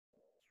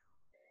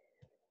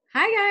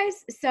Hi,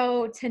 guys.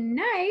 So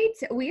tonight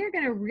we are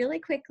going to really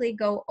quickly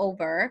go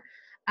over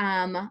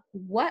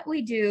what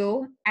we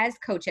do as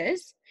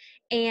coaches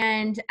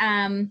and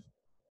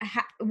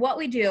what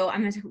we do.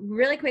 I'm going to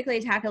really quickly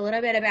talk a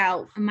little bit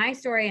about my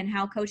story and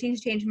how coaching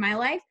has changed my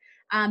life,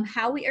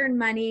 how we earn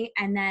money,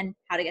 and then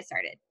how to get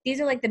started. These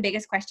are like the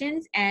biggest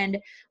questions, and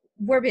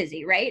we're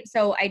busy, right?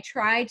 So I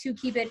try to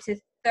keep it to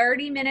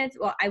 30 minutes.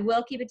 Well, I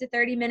will keep it to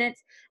 30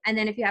 minutes. And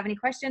then if you have any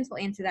questions,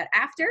 we'll answer that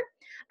after.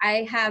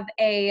 I have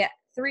a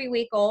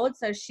 3-week-old,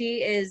 so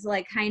she is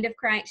like kind of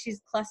crying. She's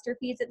cluster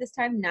feeds at this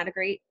time. Not a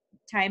great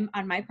time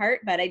on my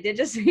part, but I did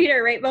just feed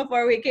her right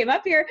before we came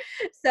up here.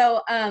 So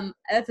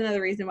that's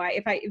another reason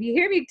why if you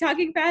hear me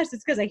talking fast,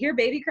 it's because I hear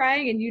baby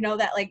crying, and you know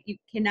that like you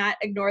cannot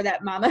ignore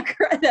that mama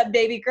that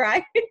baby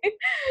cry.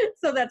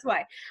 So that's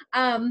why.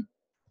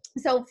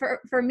 So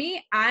for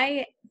me,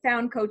 I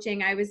found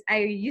coaching. I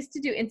used to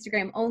do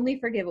Instagram only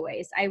for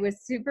giveaways. I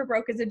was super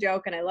broke as a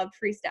joke, and I loved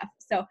free stuff.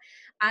 So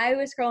I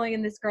was scrolling,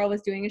 and this girl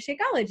was doing a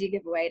Shakeology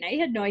giveaway, and I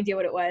had no idea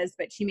what it was,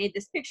 but she made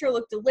this picture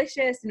look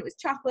delicious, and it was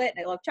chocolate,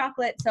 and I love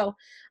chocolate. So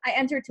I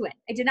entered to win.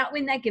 I did not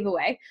win that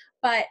giveaway,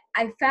 but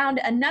I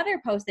found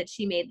another post that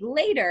she made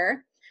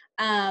later.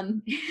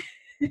 Sorry.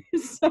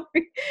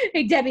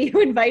 Hey, Debbie,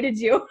 who invited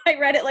you? I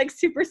read it like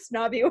super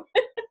snobby.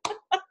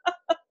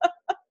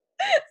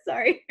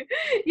 Sorry,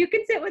 you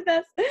can sit with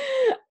us.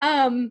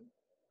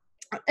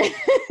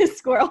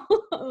 Squirrel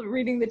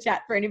reading the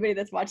chat for anybody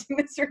that's watching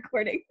this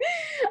recording.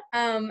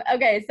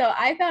 Okay, so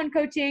I found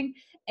coaching,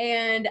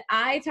 and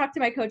I talked to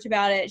my coach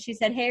about it. She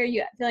said, hey, are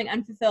you feeling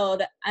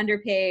unfulfilled,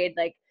 underpaid,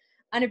 like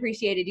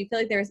unappreciated? Do you feel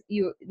like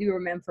you were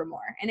meant for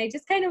more? And I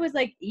just kind of was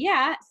like,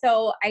 yeah.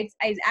 So I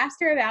asked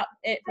her about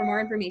it for more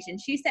information.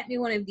 She sent me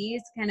one of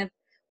these kind of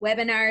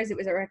webinars. It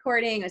was a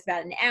recording. It was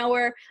about an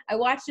hour. I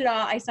watched it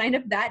all. I signed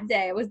up that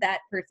day. I was that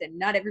person.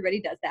 Not everybody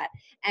does that.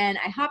 And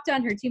I hopped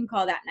on her team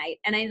call that night.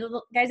 And I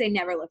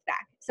never looked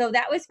back. So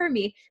that was for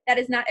me. That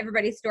is not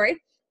everybody's story.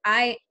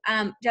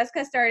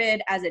 Jessica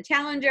started as a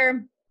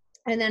challenger,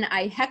 and then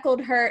I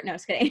heckled her. No,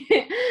 just kidding.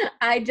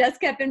 I just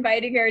kept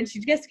inviting her, and she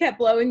just kept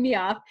blowing me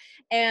off.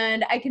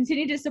 And I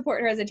continued to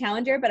support her as a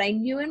challenger, but I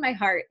knew in my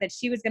heart that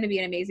she was going to be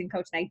an amazing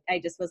coach. And I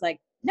just was like,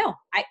 no,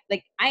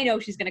 I know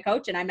she's going to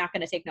coach, and I'm not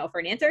going to take no for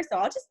an answer. So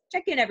I'll just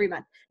check in every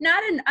month.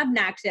 Not an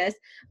obnoxious,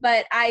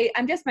 but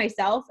I'm just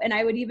myself. And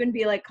I would even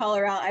be like, call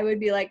her out. I would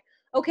be like,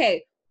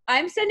 okay,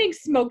 I'm sending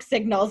smoke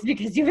signals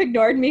because you've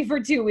ignored me for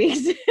 2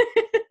 weeks.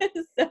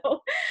 So,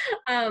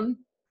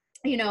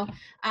 you know,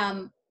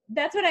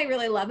 that's what I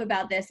really love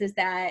about this, is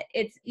that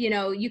it's,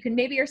 you can,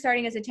 maybe you're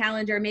starting as a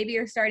challenger, maybe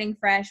you're starting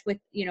fresh with,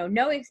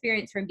 no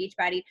experience from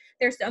Beachbody.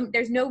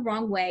 There's no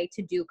wrong way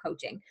to do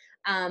coaching.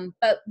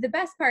 But the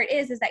best part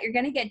is that you're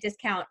going to get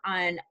discount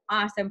on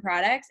awesome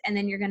products, and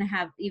then you're going to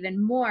have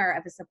even more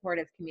of a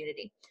supportive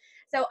community.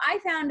 So I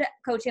found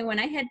coaching when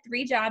I had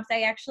 3 jobs.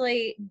 I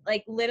actually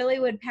literally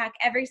would pack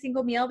every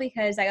single meal,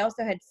 because I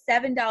also had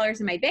 $7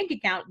 in my bank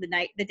account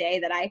the day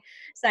that I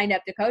signed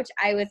up to coach.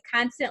 I was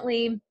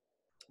constantly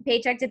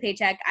paycheck to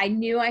paycheck. I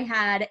knew I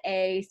had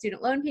a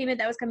student loan payment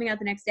that was coming out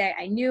the next day.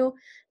 I knew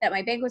that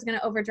my bank was going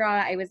to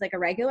overdraw. I was like a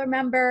regular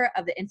member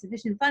of the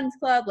Insufficient Funds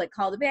Club, like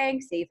call the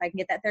bank, see if I can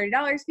get that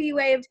 $30 fee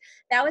waived.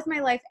 That was my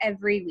life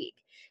every week.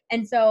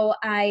 And so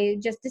I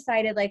just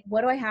decided,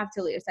 what do I have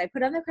to lose? So I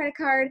put on the credit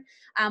card,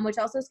 which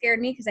also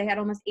scared me because I had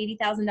almost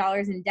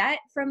 $80,000 in debt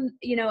from,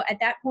 at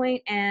that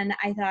point. And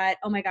I thought,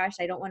 oh my gosh,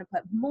 I don't want to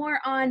put more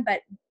on, but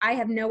I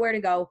have nowhere to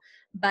go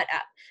but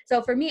up.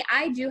 So for me,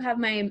 I do have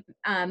my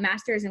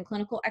master's in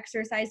clinical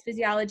exercise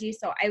physiology.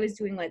 So I was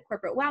doing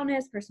corporate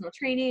wellness, personal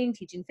training,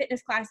 teaching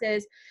fitness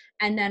classes,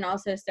 and then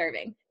also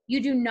serving.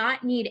 You do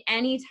not need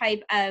any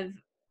type of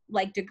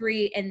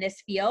degree in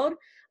this field.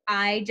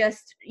 I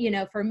just,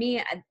 for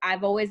me,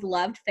 I've always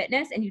loved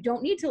fitness, and you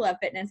don't need to love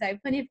fitness. I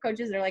have plenty of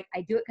coaches that are like,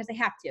 I do it because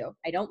I have to.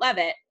 I don't love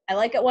it. I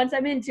like it once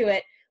I'm into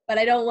it, but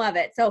I don't love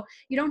it. So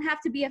you don't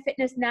have to be a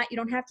fitness nut. You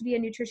don't have to be a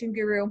nutrition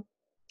guru,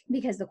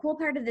 because the cool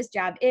part of this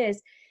job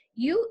is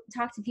you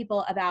talk to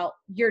people about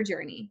your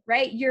journey,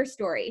 right? Your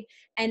story.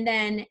 And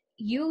then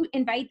you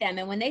invite them.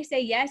 And when they say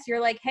yes, you're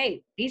like,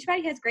 hey,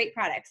 Beachbody has great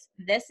products.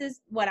 This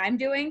is what I'm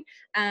doing.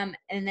 And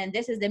then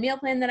this is the meal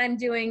plan that I'm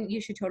doing. You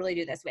should totally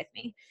do this with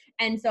me.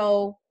 And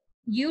so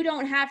you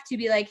don't have to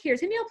be like,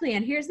 here's a meal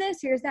plan, here's this,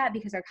 here's that,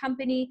 because our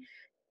company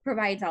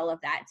provides all of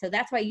that. So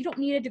that's why you don't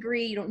need a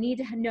degree. You don't need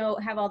to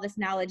have all this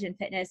knowledge in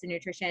fitness and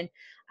nutrition.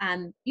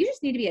 You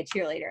just need to be a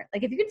cheerleader.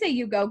 If you can say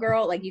you go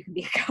girl, you can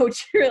be a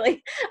coach.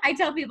 Really, I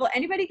tell people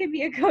anybody can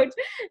be a coach.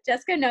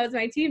 Jessica knows,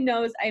 my team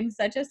knows, I'm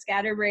such a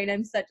scatterbrain.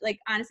 I'm such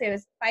honestly, I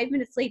was 5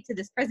 minutes late to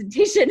this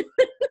presentation.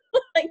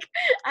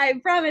 I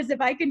promise, if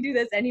I can do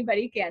this,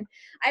 anybody can.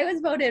 I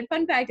was voted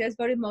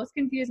most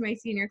confused my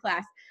senior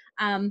class.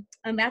 And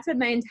that's what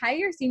my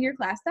entire senior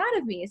class thought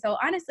of me. So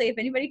honestly, if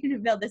anybody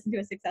can build this into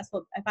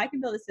if I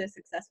can build this into a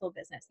successful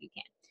business, you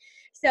can.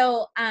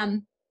 So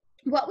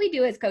what we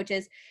do as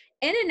coaches,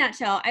 in a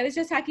nutshell, I was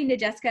just talking to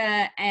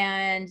Jessica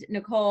and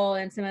Nicole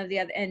and some of the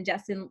other, and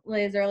Justin,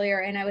 Liz earlier,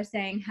 and I was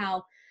saying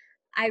how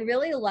I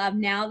really love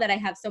now that I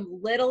have some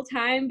little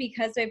time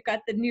because I've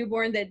got the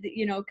newborn that,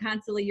 you know,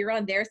 constantly you're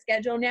on their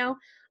schedule now.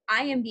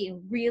 I am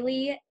being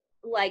really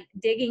like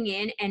digging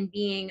in and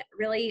being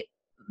really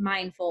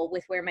mindful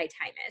with where my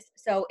time is.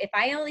 So if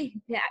I only,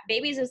 yeah,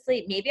 baby's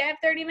asleep, maybe I have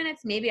 30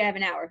 minutes, maybe I have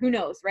an hour, who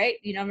knows, right?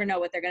 You never know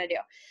what they're going to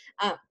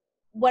do.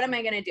 What am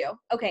I going to do?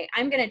 Okay,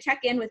 I'm going to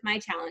check in with my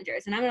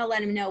challengers and I'm going to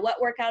let them know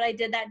what workout I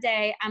did that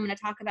day. I'm going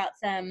to talk about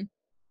some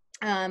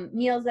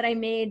meals that I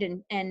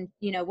made and,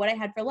 you know, what I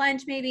had for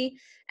lunch maybe.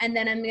 And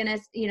then I'm going to,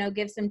 you know,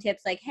 give some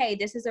tips like, hey,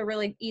 this is a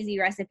really easy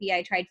recipe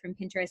I tried from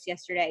Pinterest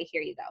yesterday.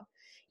 Here you go.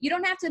 You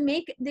don't have to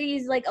make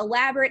these like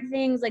elaborate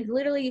things. Like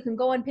literally you can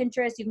go on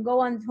Pinterest, you can go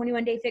on the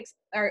 21 Day Fix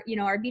or, you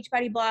know, our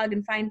Beachbody blog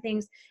and find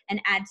things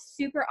and add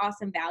super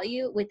awesome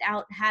value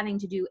without having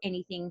to do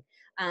anything,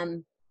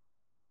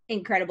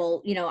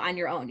 incredible, you know, on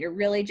your own. You're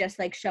really just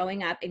like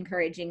showing up,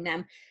 encouraging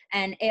them.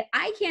 And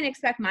I can't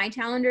expect my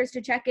challengers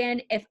to check in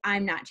if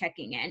I'm not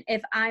checking in,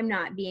 if I'm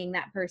not being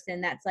that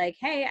person that's like,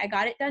 hey, I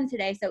got it done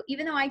today. So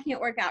even though I can't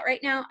work out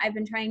right now, I've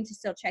been trying to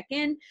still check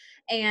in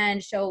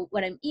and show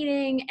what I'm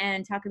eating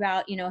and talk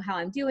about, you know, how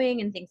I'm doing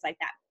and things like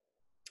that.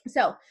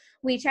 So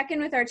we check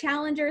in with our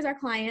challengers, our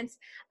clients.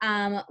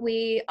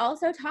 We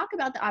also talk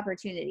about the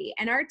opportunity,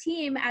 and our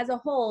team as a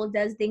whole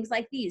does things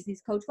like these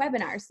coach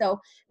webinars. So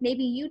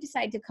maybe you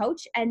decide to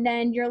coach and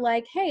then you're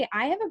like, hey,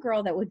 I have a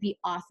girl that would be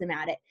awesome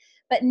at it,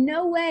 but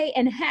no way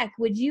in heck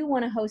would you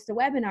want to host a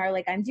webinar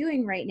like I'm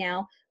doing right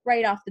now,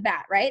 right off the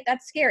bat, right?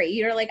 That's scary.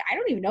 You're like, I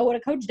don't even know what a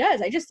coach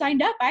does. I just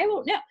signed up. I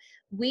won't know.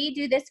 We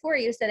do this for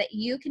you so that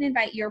you can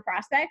invite your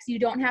prospects. You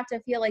don't have to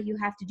feel like you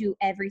have to do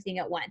everything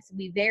at once.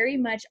 We very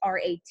much are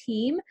a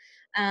team.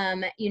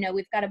 You know,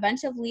 we've got a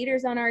bunch of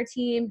leaders on our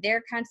team.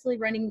 They're constantly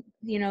running,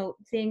 you know,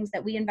 things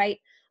that we invite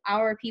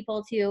our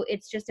people to.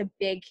 It's just a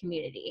big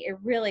community. It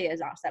really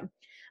is awesome.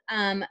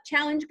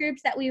 Challenge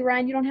groups that we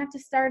run, you don't have to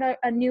start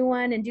a new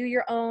one and do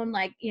your own.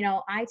 Like, you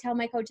know, I tell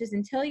my coaches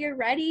until you're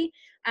ready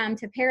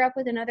to pair up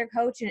with another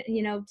coach and,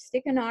 you know,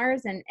 stick in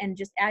ours and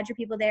just add your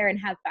people there and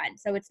have fun.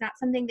 So it's not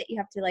something that you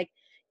have to like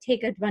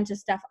take a bunch of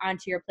stuff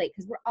onto your plate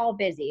because we're all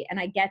busy. And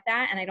I get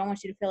that. And I don't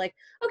want you to feel like,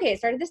 okay, I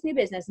started this new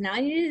business. Now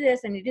I need to do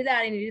this. I need to do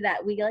that. I need to do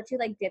that. We let you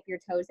like dip your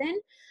toes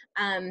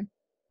in.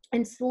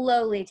 And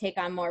slowly take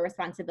on more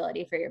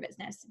responsibility for your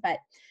business. But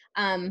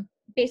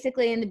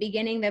basically in the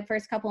beginning, the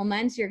first couple of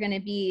months, you're going to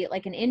be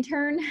like an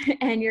intern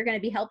and you're going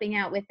to be helping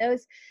out with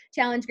those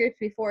challenge groups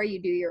before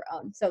you do your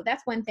own. So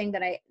that's one thing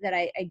that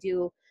I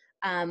do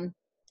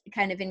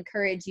kind of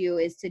encourage you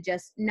is to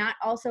just not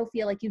also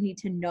feel like you need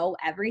to know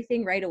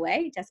everything right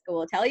away. Jessica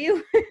will tell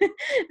you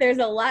there's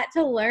a lot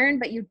to learn,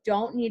 but you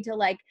don't need to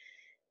like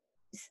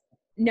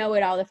know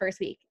it all the first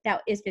week.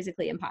 That is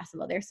physically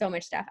impossible. There's so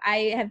much stuff.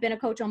 I have been a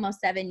coach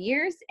almost 7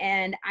 years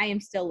and I am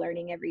still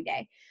learning every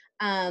day.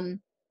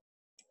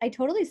 I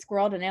totally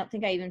squirreled and I don't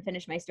think I even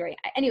finished my story.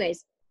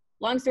 Anyways,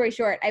 long story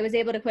short, I was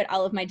able to quit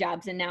all of my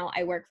jobs and now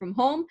I work from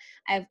home.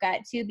 I've got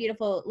 2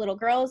 beautiful little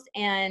girls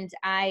and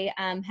I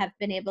have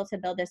been able to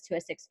build this to a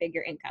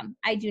 6-figure income.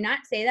 I do not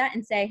say that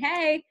and say,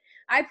 hey,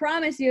 I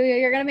promise you,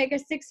 you're going to make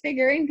a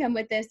 6-figure income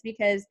with this,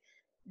 because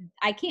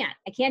I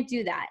can't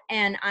do that.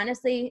 And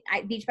honestly,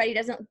 Beachbody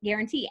doesn't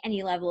guarantee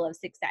any level of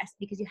success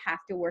because you have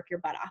to work your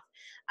butt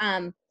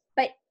off.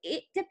 But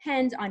it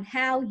depends on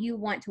how you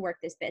want to work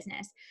this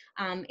business.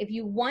 If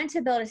you want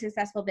to build a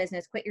successful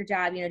business, quit your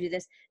job, you know, do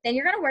this, then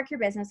you're going to work your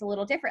business a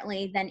little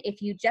differently than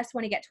if you just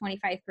want to get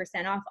 25%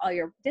 off all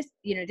your,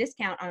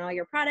 discount on all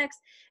your products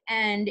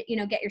and, you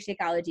know, get your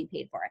Shakeology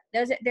paid for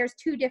it. There's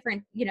 2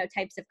 different, you know,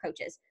 types of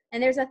coaches.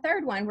 And there's a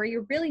third one where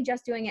you're really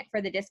just doing it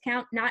for the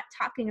discount, not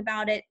talking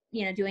about it,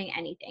 you know, doing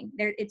anything.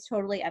 It's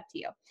totally up to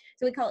you.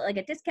 So we call it like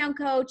a discount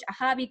coach, a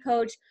hobby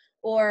coach,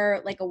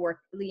 or like a work,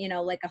 you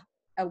know, like a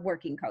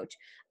working coach.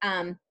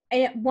 And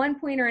at one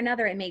point or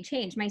another, it may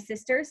change. My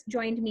sister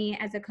joined me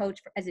as a coach,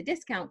 as a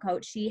discount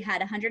coach. She had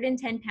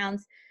 110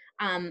 pounds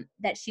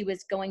that she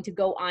was going to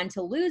go on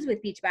to lose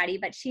with Beachbody,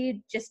 but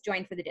she just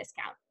joined for the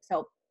discount.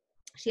 So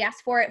she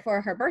asked for it for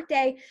her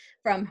birthday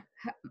from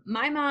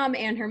my mom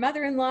and her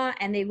mother-in-law,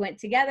 and they went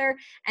together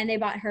and they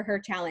bought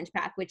her challenge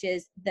pack, which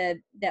is the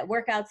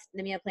workouts,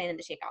 the meal plan, and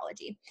the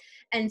Shakeology.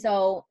 And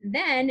so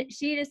then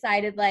she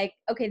decided like,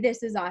 okay,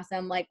 this is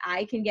awesome. Like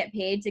I can get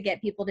paid to get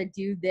people to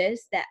do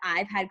this that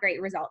I've had great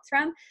results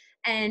from.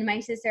 And my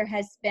sister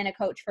has been a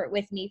coach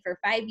with me for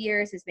 5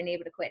 years, has been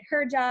able to quit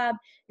her job,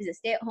 is a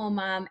stay-at-home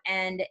mom.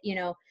 And, you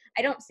know,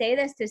 I don't say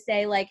this to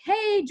say like,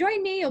 hey,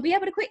 join me, you'll be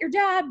able to quit your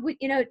job.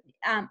 You know,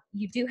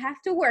 you do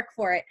have to work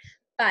for it,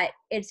 but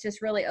it's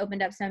just really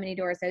opened up so many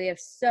doors. So we have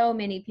so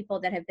many people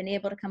that have been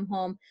able to come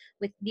home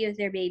be with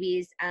their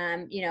babies.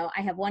 You know,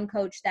 I have one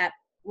coach that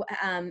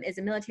is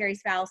a military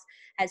spouse,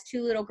 has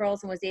 2 little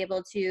girls, and was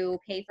able to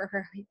pay for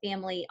her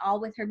family,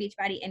 all with her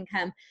Beachbody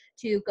income,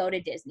 to go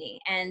to Disney.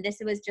 And this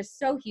was just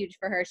so huge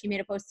for her. She made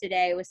a post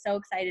today. I was so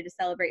excited to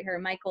celebrate her.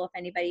 Michael, if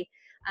anybody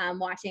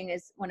watching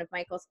is one of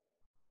Michael's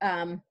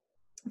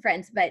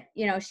friends, but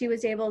she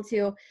was able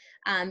to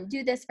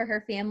do this for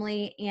her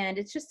family. And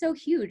it's just so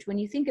huge when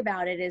you think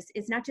about it.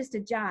 It's not just a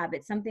job.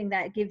 It's something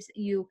that gives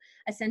you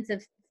a sense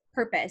of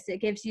purpose.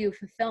 It gives you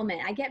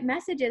fulfillment. I get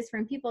messages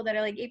from people that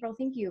are like, April,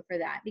 thank you for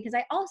that, because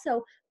I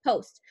also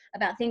post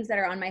about things that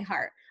are on my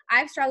heart.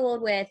 I've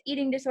struggled with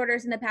eating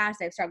disorders in the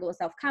past. I've struggled with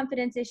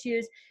self-confidence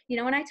issues.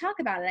 When I talk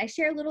about it, I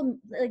share little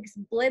like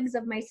blibs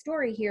of my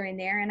story here and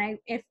there. And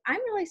if I'm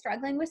really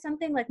struggling with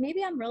something, like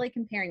maybe I'm really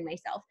comparing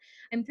myself.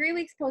 I'm 3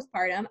 weeks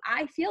postpartum.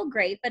 I feel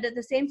great, but at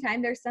the same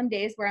time, there's some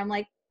days where I'm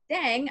like,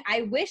 dang,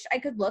 I wish I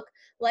could look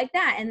like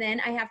that. And then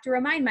I have to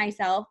remind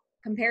myself,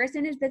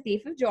 comparison is the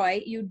thief of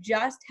joy. You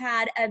just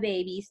had a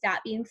baby.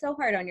 Stop being so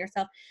hard on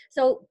yourself.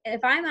 So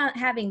if I'm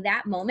having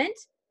that moment,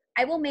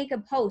 I will make a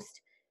post,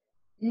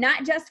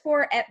 not just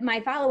for my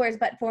followers,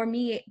 but for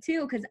me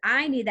too, because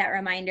I need that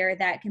reminder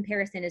that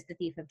comparison is the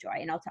thief of joy.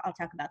 And I'll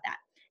talk about that.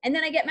 And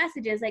then I get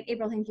messages like,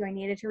 April, thank you. I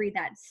needed to read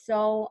that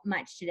so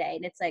much today.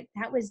 And it's like,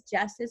 that was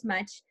just as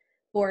much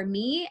for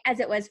me as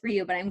it was for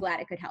you, but I'm glad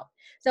it could help.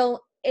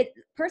 So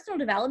personal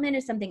development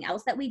is something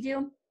else that we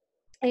do.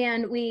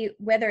 And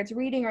whether it's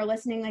reading or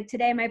listening, like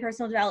today, my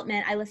personal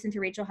development, I listened to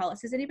Rachel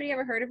Hollis. Has anybody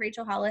ever heard of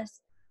Rachel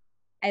Hollis?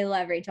 I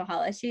love Rachel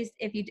Hollis.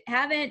 If you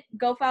haven't,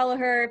 go follow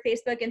her,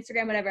 Facebook,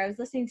 Instagram, whatever. I was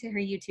listening to her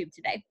YouTube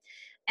today,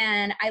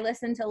 and I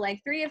listened to like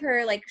 3 of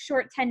her like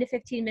short 10 to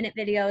 15 minute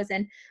videos.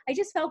 And I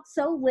just felt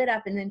so lit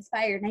up and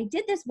inspired. And I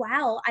did this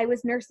while I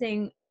was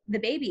nursing the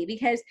baby,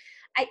 because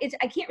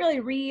I can't really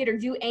read or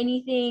do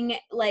anything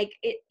like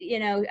it,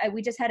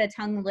 we just had a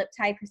tongue lip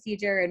tie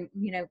procedure, and,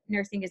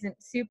 nursing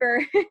isn't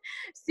super,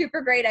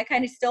 super great. I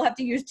kind of still have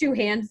to use 2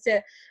 hands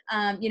to,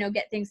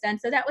 get things done.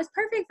 So that was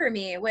perfect for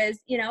me. It was,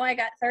 I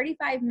got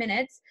 35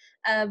 minutes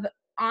of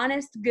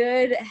honest,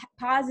 good,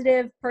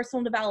 positive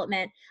personal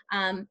development.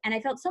 And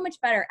I felt so much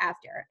better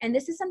after. And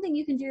this is something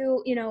you can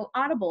do,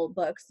 Audible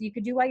books. You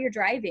could do while you're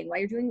driving, while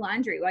you're doing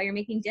laundry, while you're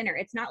making dinner.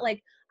 It's not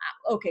like,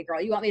 okay,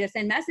 girl, you want me to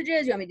send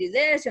messages? You want me to do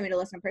this? You want me to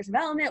listen to personal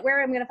development?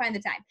 Where am I going to find the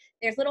time?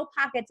 There's little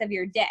pockets of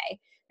your day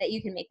that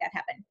you can make that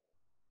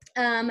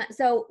happen.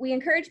 So we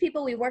encourage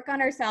people, we work on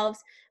ourselves,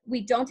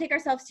 we don't take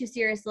ourselves too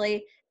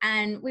seriously,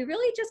 and we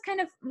really just kind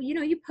of,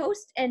 you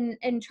post and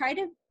try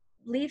to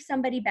leave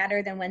somebody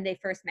better than when they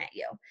first met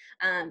you.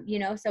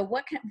 So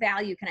what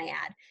value can I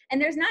add? And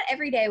there's not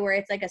every day where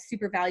it's like a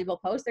super valuable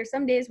post. There's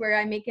some days where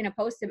I'm making a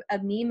post, a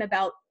meme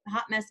about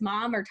hot mess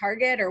mom or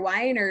Target or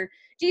wine or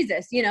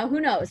Jesus, who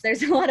knows?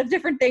 There's a lot of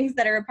different things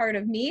that are a part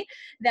of me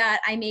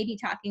that I may be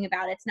talking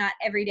about. It's not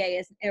every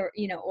day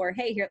or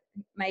hey, here's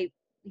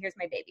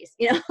my babies,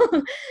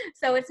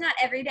 so it's not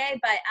every day,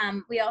 but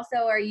we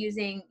also are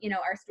using,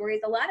 our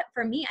stories a lot.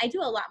 For me, I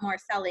do a lot more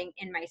selling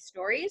in my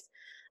stories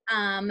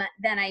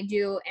than I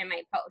do in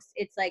my posts.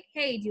 It's like,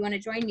 hey, do you want to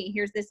join me?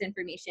 Here's this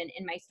information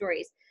in my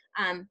stories.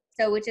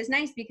 So which is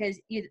nice, because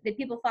the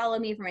people follow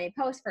me for my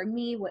posts. For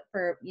me,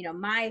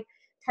 my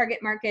target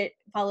market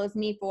follows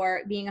me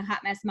for being a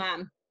hot mess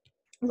mom,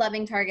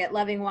 loving Target,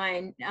 loving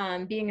wine,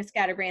 being a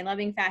scatterbrain,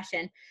 loving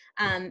fashion,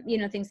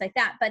 things like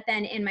that. But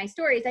then in my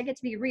stories, I get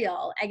to be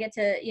real. I get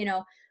to,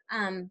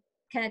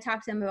 kind of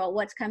talk to them about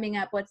what's coming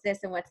up, what's this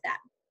and what's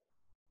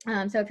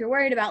that. So if you're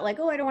worried about like,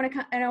 oh, I don't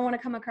want to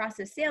come across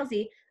as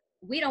salesy,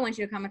 we don't want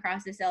you to come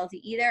across as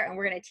salesy either. And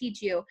we're going to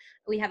teach you.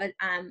 We have a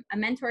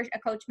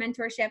coach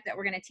mentorship that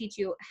we're going to teach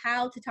you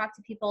how to talk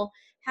to people,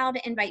 how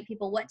to invite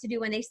people, what to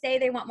do when they say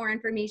they want more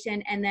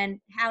information, and then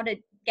how to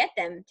get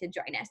them to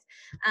join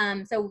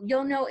us. So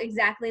you'll know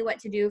exactly what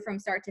to do from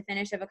start to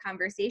finish of a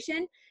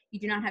conversation.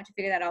 You do not have to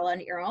figure that all on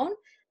your own.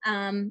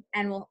 And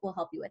we'll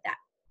help you with that.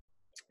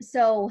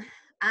 So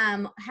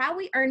how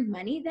we earn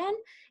money then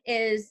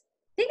is,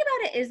 think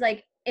about it is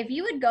like, if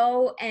you would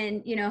go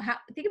and,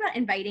 think about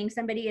inviting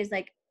somebody is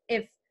like,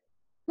 if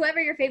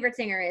whoever your favorite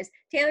singer is,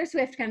 Taylor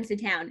Swift comes to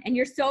town and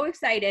you're so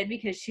excited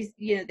because she's,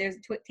 there's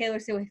a Taylor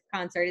Swift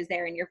concert is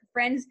there and you're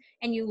friends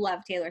and you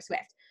love Taylor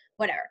Swift,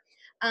 whatever.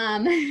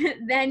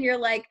 Then you're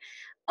like,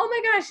 oh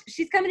my gosh,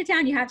 she's coming to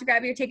town. You have to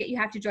grab your ticket. You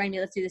have to join me.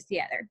 Let's do this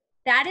together.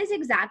 That is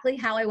exactly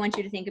how I want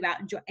you to think about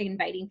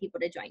inviting people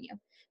to join you.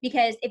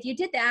 Because if you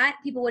did that,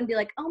 people wouldn't be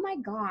like, oh my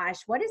gosh,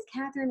 what does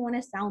Catherine want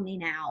to sell me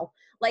now?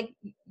 Like,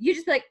 you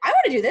just be like, I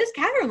want to do this.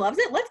 Catherine loves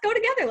it. Let's go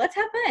together. Let's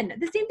have fun.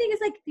 The same thing is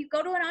like, if you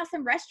go to an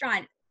awesome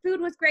restaurant,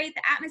 food was great,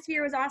 the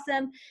atmosphere was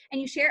awesome,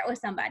 and you share it with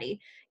somebody,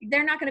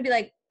 they're not going to be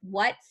like,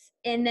 what's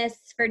in this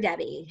for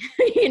Debbie?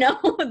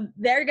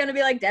 They're going to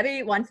be like,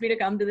 Debbie wants me to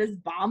come to this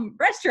bomb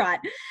restaurant.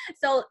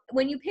 So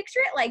when you picture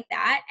it like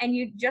that, and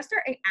you just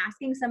start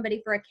asking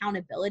somebody for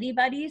accountability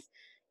buddies,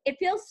 it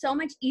feels so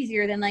much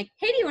easier than like,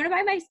 hey, do you want to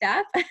buy my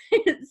stuff?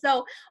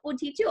 So we'll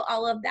teach you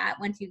all of that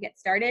once you get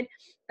started.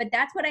 But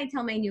that's what I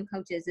tell my new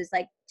coaches is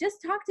like,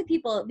 just talk to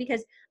people,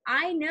 because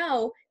I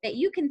know that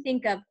you can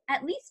think of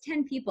at least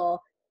 10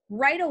 people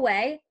right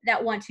away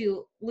that want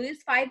to lose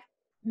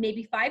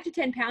maybe 5 to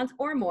 10 pounds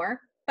or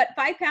more. But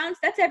 5 pounds,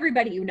 that's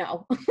everybody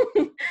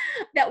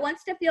that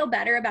wants to feel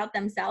better about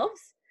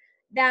themselves,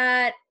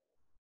 that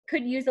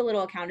could use a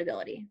little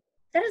accountability.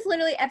 That is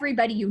literally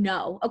everybody you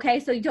know. Okay.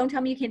 So you don't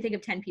tell me you can't think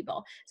of 10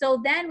 people.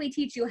 So then we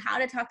teach you how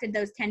to talk to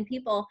those 10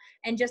 people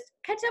and just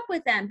catch up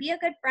with them. Be a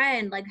good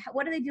friend. Like,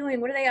 what are they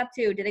doing? What are they up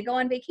to? Do they go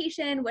on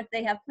vacation? What do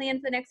they have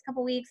planned for the next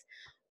couple weeks?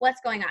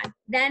 What's going on?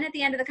 Then at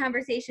the end of the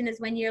conversation is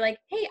when you're like,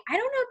 hey, I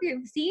don't know if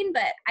you've seen,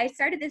 but I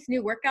started this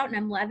new workout and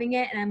I'm loving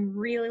it. And I'm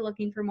really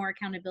looking for more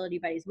accountability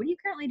buddies. What are you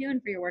currently doing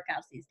for your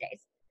workouts these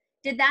days?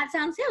 Did that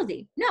sound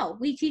salesy? No,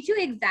 we teach you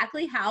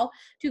exactly how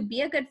to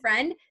be a good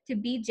friend, to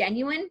be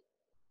genuine,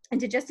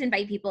 and to just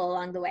invite people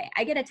along the way.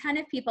 I get a ton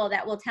of people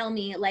that will tell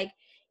me like,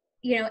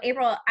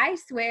 April, I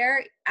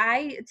swear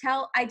I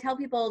tell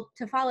people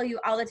to follow you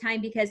all the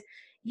time because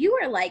you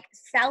are like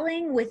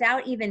selling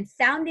without even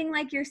sounding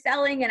like you're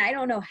selling. And I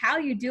don't know how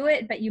you do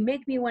it, but you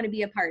make me want to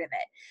be a part of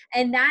it.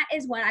 And that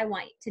is what I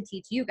want to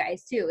teach you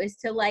guys too, is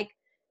to like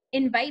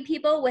invite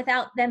people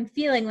without them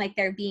feeling like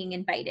they're being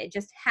invited,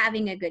 just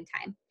having a good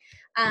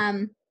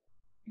time.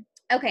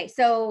 Okay,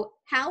 so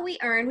how we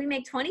earn, we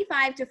make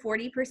 25 to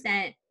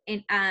 40%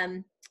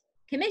 in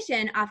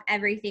commission off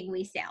everything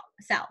we sell.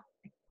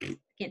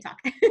 Can't talk.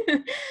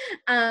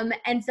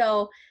 And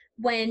so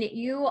when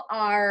you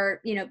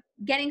are,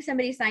 getting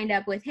somebody signed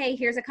up with, hey,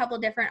 here's a couple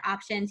different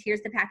options.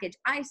 Here's the package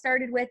I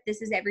started with.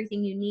 This is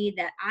everything you need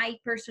that I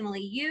personally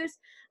use.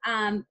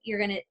 You're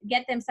going to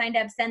get them signed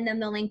up, send them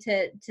the link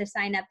to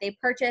sign up. They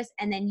purchase,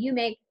 and then you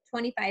make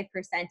 25%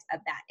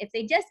 of that. If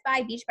they just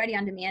buy Beachbody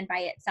On Demand by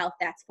itself,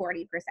 that's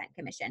 40%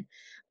 commission.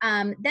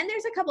 Then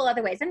there's a couple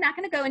other ways. I'm not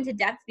going to go into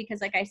depth because,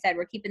 like I said,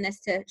 we're keeping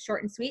this to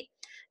short and sweet.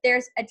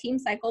 There's a team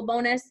cycle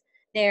bonus.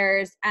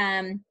 There's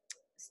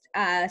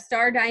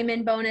Star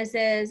Diamond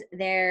bonuses.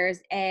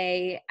 There's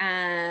a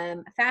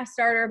fast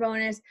starter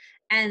bonus.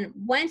 And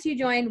once you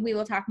join, we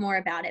will talk more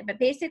about it. But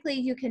basically,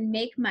 you can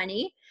make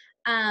money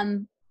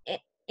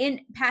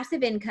in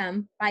passive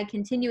income by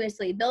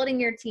continuously building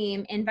your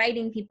team,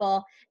 inviting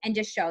people, and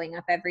just showing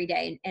up every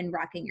day and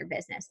rocking your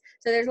business.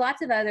 So there's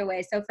lots of other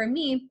ways. So for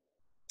me,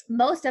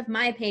 most of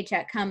my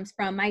paycheck comes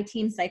from my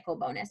team cycle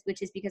bonus,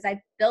 which is because I've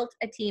built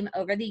a team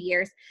over the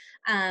years,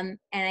 and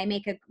I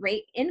make a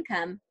great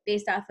income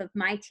based off of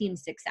my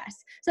team's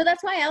success. So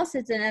that's why else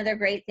it's another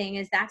great thing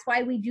is that's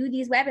why we do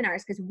these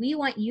webinars, because we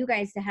want you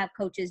guys to have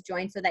coaches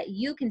join so that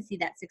you can see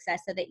that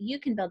success, so that you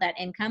can build that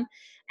income.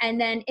 And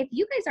then if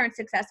you guys aren't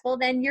successful,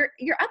 then your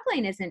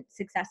upline isn't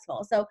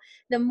successful. So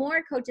the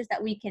more coaches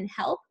that we can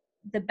help,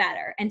 the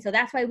better. And so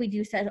that's why we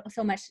do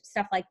so much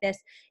stuff like this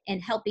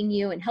and helping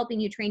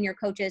you train your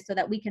coaches so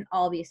that we can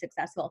all be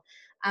successful.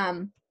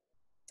 And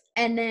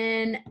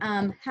then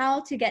how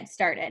to get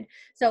started.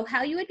 So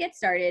how you would get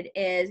started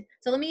is,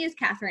 so let me use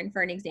Catherine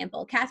for an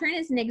example. Catherine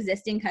is an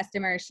existing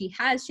customer. She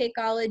has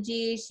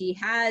Shakeology. She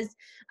has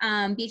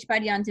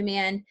Beachbody On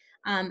Demand.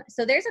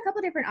 So there's a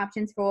couple different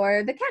options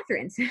for the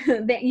Catherines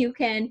that you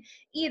can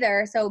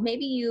either, so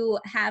maybe you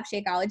have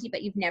Shakeology,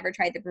 but you've never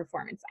tried the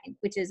performance line,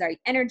 which is our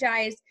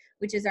Energized,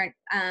 which is our,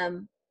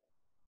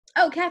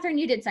 oh, Catherine,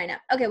 you did sign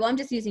up. Okay, well, I'm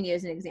just using you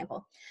as an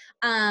example.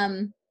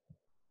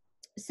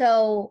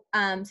 So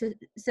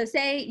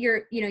say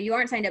you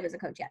aren't signed up as a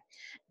coach yet,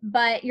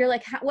 but you're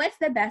like, what's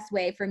the best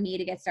way for me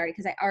to get started?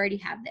 Because I already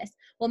have this.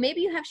 Well,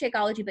 maybe you have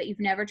Shakeology, but you've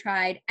never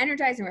tried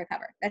Energize and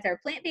Recover. That's our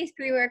plant-based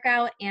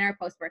pre-workout and our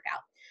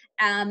post-workout.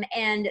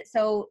 And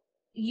so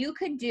you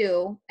could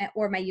do,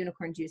 or my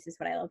unicorn juice is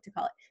what I love to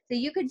call it. So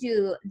you could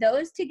do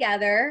those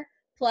together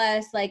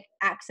plus like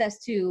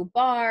access to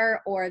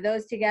bar, or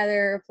those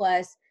together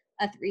plus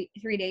a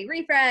three-day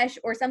refresh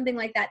or something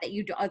like that, that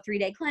you do a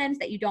 3-day cleanse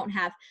that you don't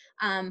have.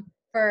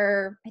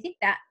 For, I think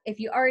that if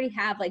you already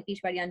have like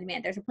Beachbody On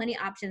Demand, there's plenty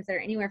of options that are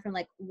anywhere from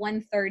like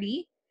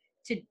 $130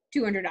 to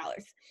 $200.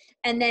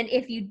 And then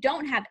if you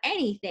don't have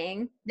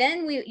anything,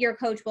 then your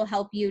coach will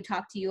help you,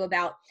 talk to you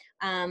about,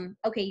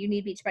 okay, you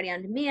need Beachbody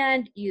On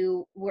Demand.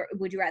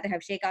 Would you rather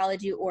have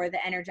Shakeology or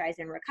the Energize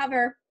and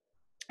Recover?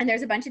 And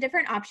there's a bunch of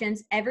different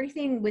options.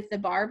 Everything with the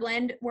bar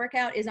blend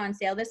workout is on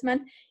sale this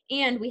month.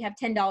 And we have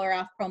 $10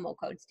 off promo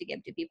codes to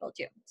give to people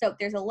too. So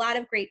there's a lot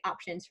of great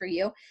options for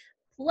you.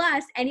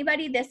 Plus,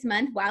 anybody this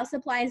month, while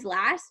supplies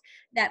last,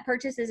 that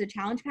purchases a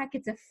challenge pack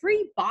gets a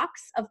free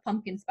box of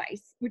pumpkin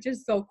spice, which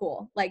is so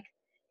cool. Like,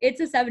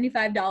 it's a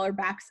 $75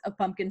 box of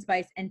pumpkin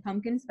spice, and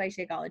pumpkin spice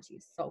Shakeology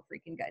is so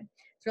freaking good.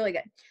 It's really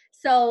good.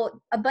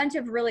 So a bunch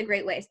of really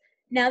great ways.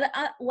 Now, the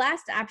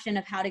last option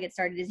of how to get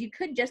started is you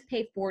could just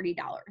pay $40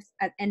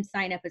 and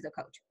sign up as a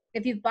coach.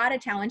 If you've bought a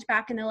challenge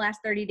pack in the last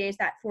 30 days,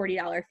 that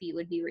 $40 fee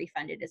would be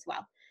refunded as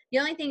well. The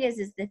only thing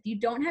is if you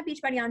don't have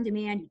Beachbody On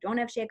Demand, you don't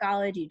have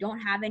Shakeology, you don't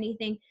have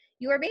anything,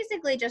 you are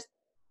basically just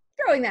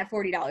throwing that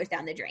 $40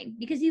 down the drain,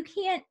 because you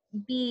can't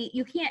be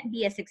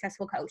a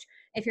successful coach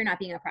if you're not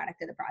being a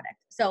product of the product.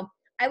 So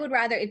I would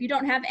rather, if you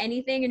don't have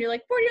anything and you're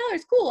like, $40,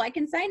 cool, I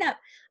can sign up.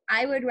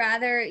 I would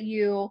rather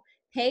you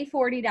pay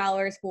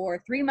 $40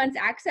 for 3 months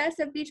access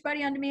of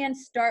Beachbody On Demand,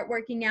 start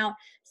working out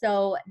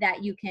so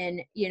that you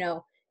can,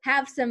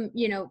 have some,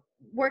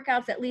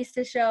 workouts at least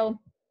to show,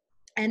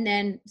 and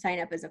then sign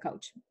up as a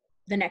coach.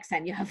 the next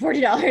time you have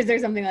 $40 or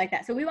something like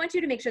that. So we want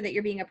you to make sure that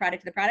you're being a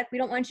product of the product. We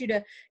don't want you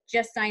to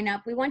just sign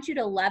up. We want you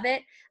to love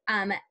it,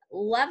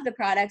 love the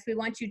products. We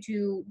want you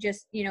to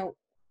just,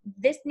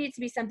 this needs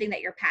to be something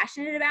that you're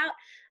passionate about.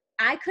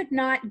 I could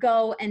not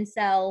go and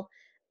sell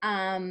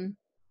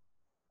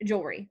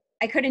jewelry.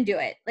 I couldn't do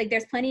it. Like,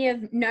 there's plenty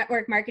of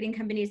network marketing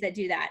companies that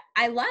do that.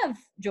 I love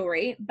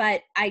jewelry,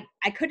 but I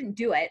couldn't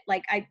do it.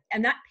 Like,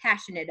 I'm not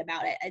passionate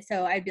about it. And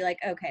so I'd be like,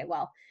 okay,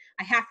 well,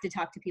 I have to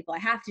talk to people. I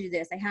have to do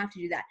this. I have to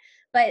do that.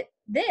 But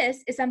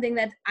this is something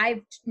that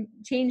I've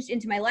changed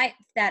into my life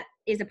that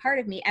is a part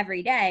of me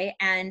every day.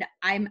 And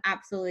I'm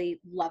absolutely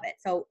love it.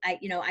 So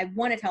I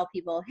want to tell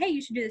people, hey,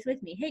 you should do this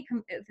with me. Hey,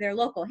 come, if they're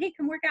local, hey,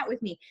 come work out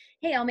with me.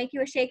 Hey, I'll make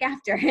you a shake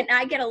after. And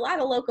I get a lot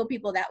of local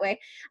people that way.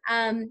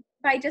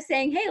 By just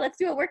saying, hey, let's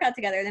do a workout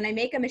together. Then I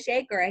make them a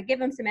shake, or I give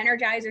them some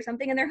Energize or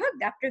something, and they're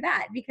hooked after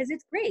that because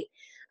it's great.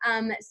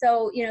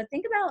 So,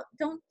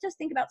 don't just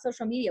think about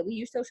social media. We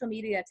use social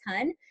media a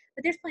ton,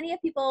 but there's plenty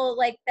of people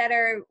like that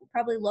are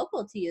probably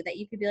local to you that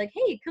you could be like,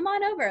 hey, come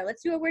on over.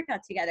 Let's do a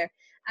workout together.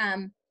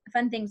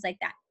 Fun things like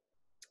that.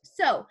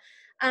 So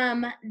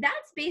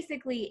that's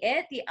basically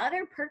it. The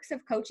other perks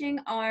of coaching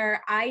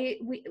are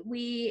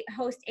we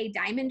host a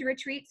diamond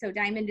retreat. So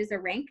diamond is a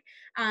rank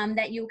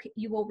that you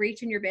will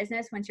reach in your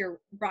business once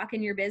you're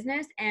rocking your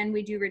business. And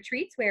we do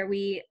retreats where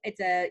it's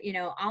a,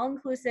 all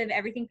inclusive,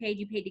 everything paid,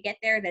 you paid to get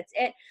there. That's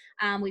it.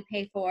 We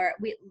pay for,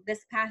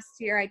 this past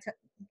year, I took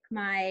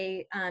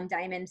my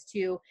diamonds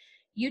to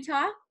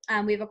Utah.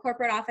 We have a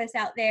corporate office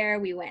out there.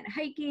 We went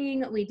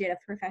hiking. We did a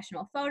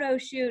professional photo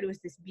shoot. It was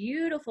this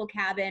beautiful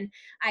cabin.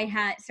 I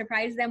had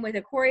surprised them with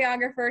a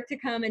choreographer to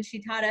come, and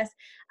she taught us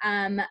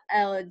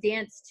a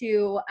dance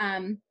to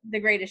The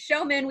Greatest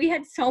Showman. We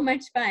had so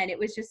much fun. It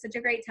was just such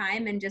a great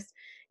time, and just,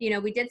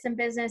 we did some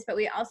business, but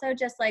we also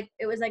just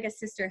it was like a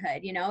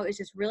sisterhood, it was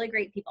just really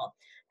great people.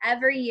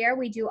 Every year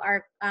we do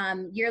our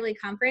yearly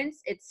conference.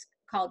 It's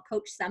called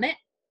Coach Summit.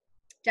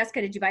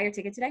 Jessica, did you buy your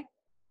ticket today?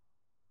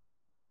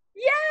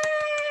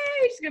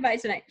 Yay! She's gonna buy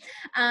it tonight.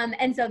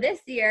 And so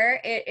this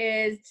year it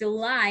is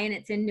July, and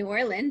it's in New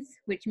Orleans,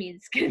 which means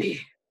it's gonna be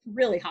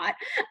really hot.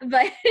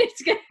 But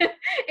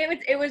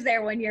it was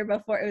there one year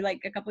before,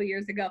 like a couple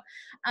years ago.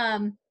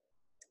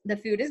 The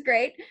food is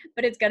great,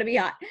 but it's going to be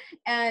hot.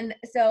 And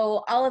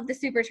so all of the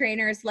super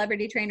trainers,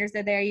 celebrity trainers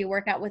are there. You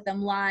work out with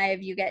them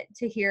live. You get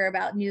to hear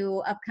about new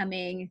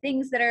upcoming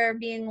things that are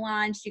being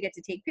launched. You get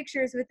to take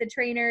pictures with the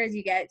trainers.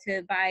 You get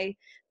to buy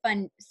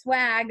fun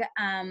swag.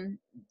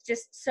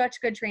 Just such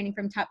good training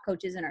from top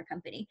coaches in our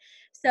company.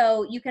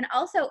 So you can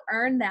also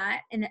earn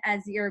that. And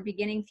as your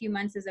beginning few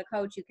months as a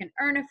coach, you can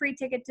earn a free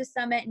ticket to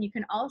Summit, and you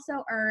can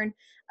also earn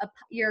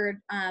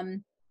your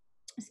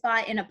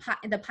spot in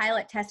the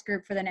pilot test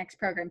group for the next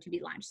program to be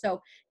launched. So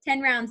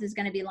 10 rounds is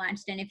going to be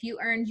launched. And if you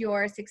earned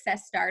your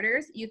success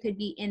starters, you could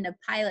be in the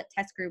pilot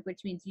test group,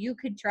 which means you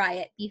could try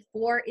it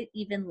before it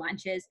even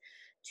launches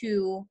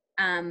to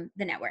the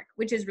network,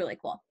 which is really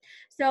cool.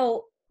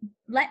 So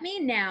let me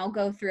now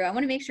go through. I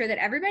want to make sure that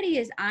everybody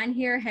is on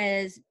here,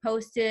 has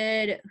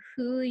posted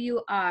who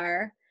you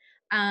are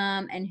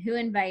and who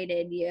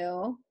invited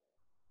you.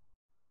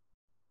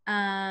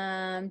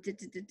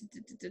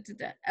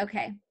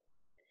 Okay.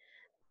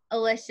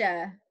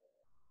 Alicia,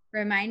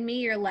 remind me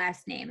your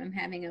last name. I'm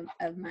having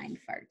a mind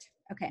fart.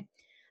 Okay.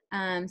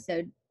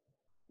 So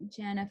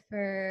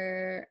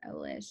Jennifer,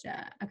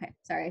 Alicia. Okay.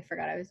 Sorry, I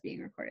forgot I was being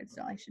recorded,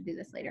 so I should do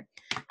this later.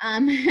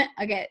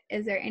 Okay.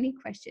 Is there any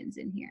questions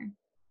in here?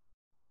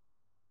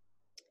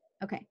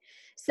 Okay.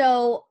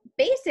 So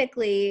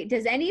basically,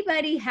 does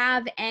anybody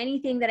have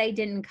anything that I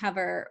didn't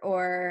cover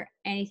or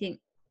anything?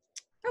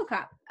 Oh,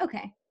 cop.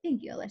 Okay.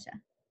 Thank you, Alicia.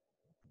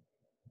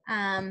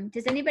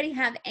 Does anybody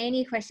have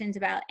any questions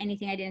about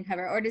anything I didn't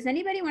cover? Or does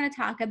anybody want to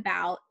talk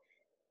about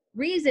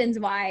reasons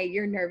why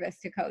you're nervous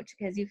to coach?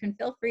 Because you can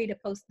feel free to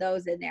post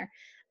those in there.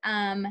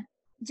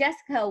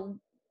 Jessica,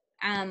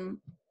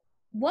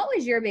 what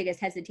was your biggest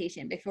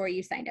hesitation before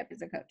you signed up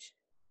as a coach?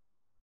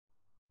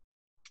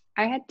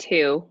 I had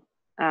two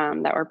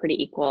that were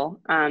pretty equal.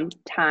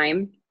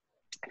 Time.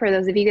 For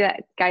those of you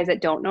guys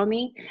that don't know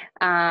me,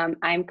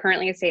 I'm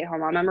currently a stay-at-home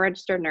mom. I'm a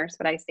registered nurse,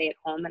 but I stay at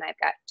home, and I've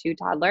got 2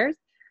 toddlers.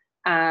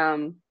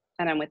 And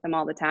I'm with them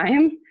all the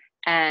time.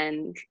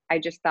 And I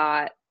just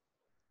thought,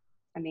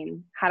 I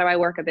mean, how do I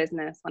work a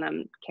business when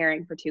I'm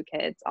caring for 2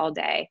 kids all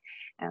day?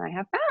 And I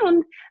have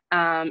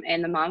found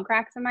in the mom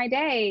cracks of my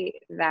day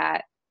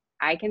that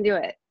I can do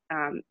it.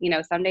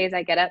 Some days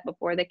I get up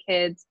before the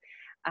kids.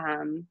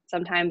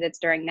 Sometimes it's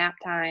during nap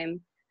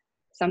time.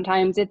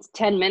 Sometimes it's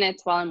 10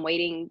 minutes while I'm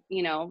waiting,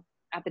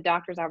 at the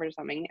doctor's office or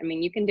something. I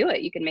mean, you can do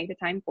it. You can make the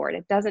time for it.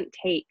 It doesn't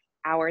take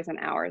hours and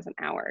hours and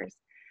hours.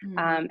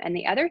 Mm-hmm. And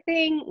the other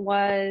thing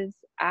was,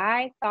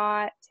 I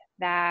thought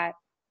that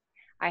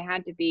I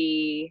had to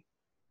be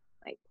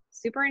like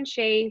super in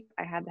shape.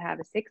 I had to have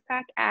a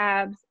 6-pack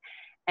abs,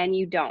 and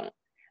you don't.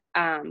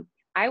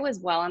 I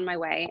was well on my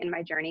way in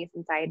my journey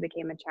since I had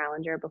became a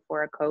challenger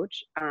before a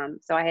coach.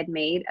 So I had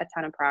made a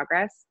ton of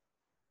progress,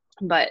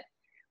 but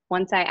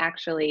once I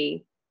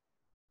actually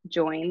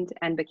joined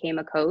and became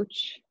a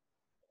coach,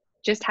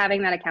 just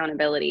having that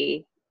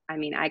accountability, I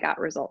mean, I got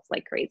results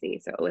like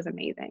crazy. So it was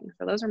amazing.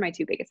 So those are my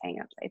two biggest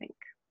hangups, I think.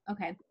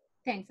 Okay.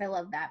 Thanks. I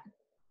love that.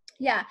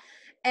 Yeah.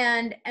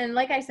 And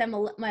like I said,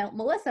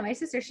 Melissa, my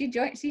sister,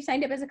 she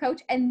signed up as a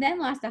coach and then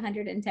lost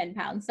 110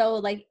 pounds. So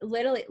like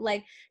literally,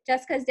 like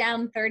Jessica's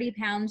down 30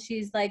 pounds.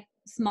 She's like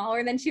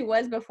smaller than she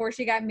was before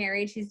she got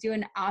married. She's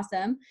doing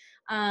awesome.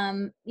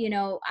 You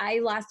know, I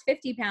lost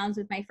 50 pounds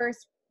with my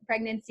first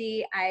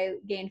pregnancy. I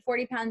gained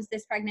 40 pounds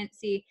this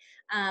pregnancy.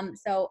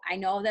 So I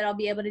know that I'll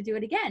be able to do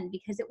it again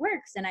because it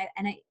works. And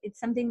it's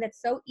something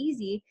that's so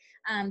easy.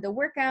 The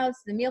workouts,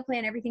 the meal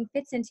plan, everything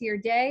fits into your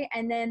day.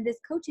 And then this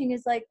coaching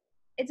is like,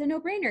 it's a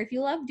no-brainer. If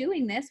you love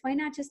doing this, why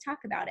not just talk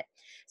about it?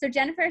 So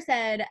Jennifer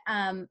said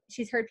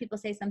she's heard people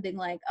say something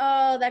like,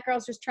 oh, that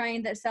girl's just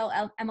trying to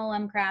sell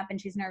MLM crap and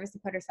she's nervous to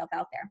put herself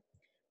out there.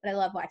 But I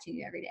love watching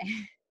you every day.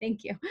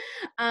 Thank you.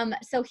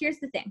 So here's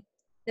the thing.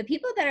 The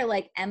people that are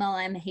like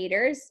MLM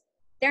haters,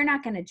 they're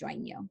not going to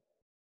join you.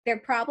 They're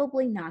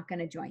probably not going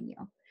to join you.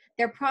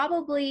 They're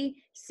probably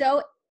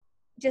so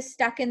just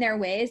stuck in their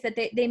ways that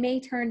they may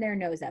turn their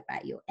nose up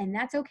at you. And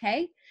that's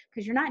okay,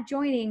 because you're not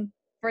joining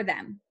for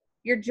them.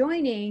 You're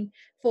joining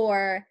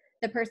for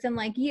the person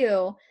like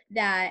you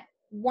that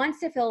wants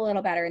to feel a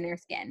little better in their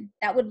skin,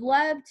 that would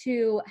love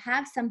to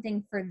have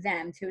something for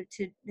them to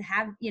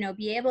have, you know,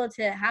 be able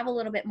to have a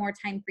little bit more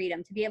time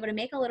freedom, to be able to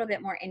make a little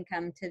bit more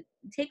income, to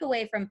take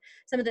away from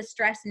some of the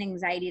stress and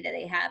anxiety that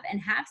they have and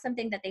have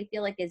something that they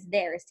feel like is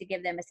theirs to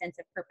give them a sense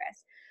of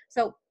purpose.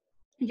 So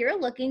you're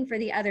looking for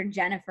the other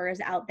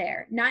Jennifers out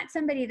there, not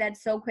somebody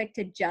that's so quick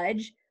to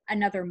judge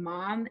another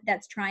mom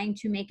that's trying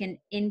to make an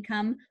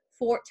income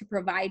to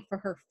provide for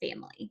her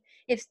family.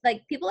 If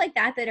like people like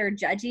that are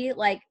judgy,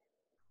 like,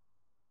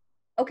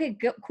 okay,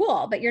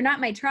 cool, but you're not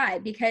my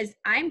tribe, because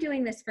I'm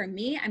doing this for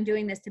me. I'm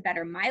doing this to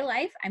better my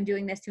life. I'm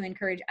doing this to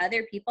encourage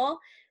other people.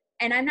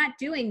 And I'm not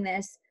doing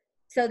this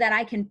so that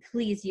I can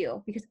please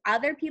you, because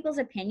other people's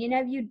opinion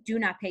of you do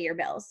not pay your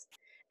bills.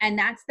 And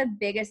that's the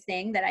biggest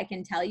thing that I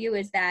can tell you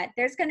is that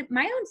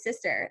my own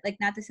sister, like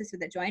not the sister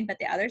that joined, but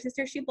the other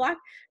sister,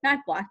 not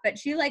blocked, but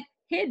she like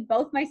hid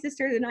both my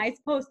sisters and I's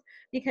posts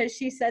because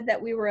she said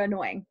that we were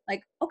annoying.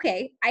 Like,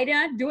 okay, I'm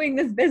not doing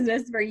this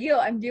business for you.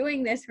 I'm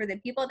doing this for the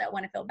people that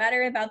want to feel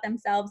better about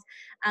themselves.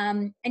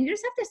 And you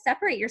just have to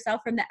separate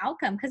yourself from the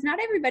outcome, because not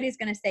everybody's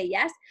going to say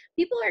yes.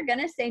 People are going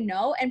to say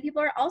no, and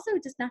people are also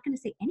just not going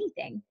to say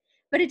anything.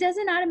 But it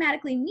doesn't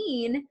automatically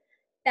mean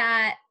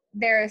that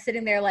they're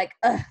sitting there like,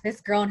 ugh,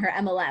 this girl and her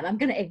MLM, I'm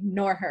going to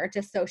ignore her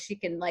just so she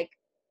can like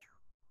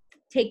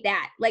take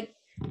that. Like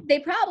they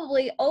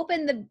probably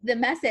opened the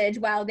message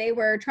while they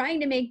were trying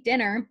to make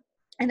dinner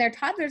and their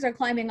toddlers are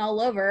climbing all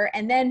over.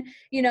 And then,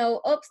 you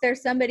know, oops,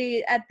 there's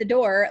somebody at the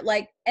door,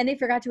 like, and they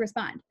forgot to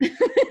respond.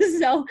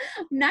 So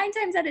 9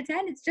 times out of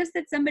 10, it's just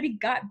that somebody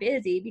got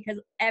busy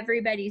because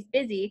everybody's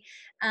busy.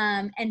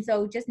 And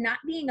so just not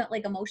being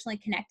like emotionally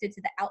connected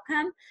to the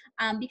outcome,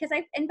 because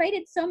I've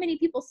invited so many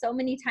people so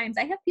many times.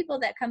 I have people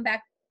that come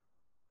back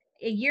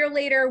a year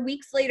later,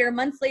 weeks later,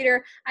 months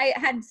later. I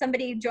had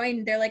somebody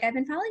join. They're like, I've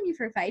been following you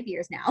for 5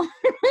 years now.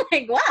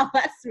 Like, wow,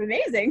 that's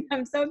amazing.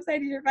 I'm so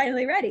excited you're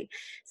finally ready.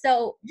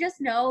 So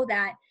just know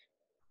that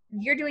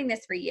you're doing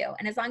this for you.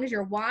 And as long as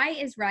your why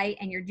is right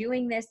and you're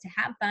doing this to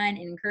have fun and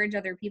encourage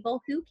other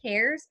people, who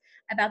cares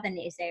about the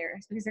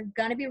naysayers? Because they're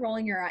going to be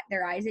rolling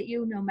their eyes at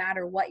you no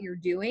matter what you're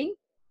doing.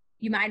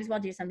 You might as well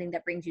do something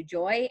that brings you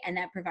joy and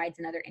that provides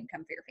another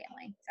income for your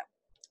family. So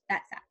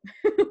that's that.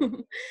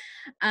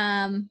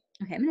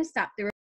 Okay, I'm going to stop the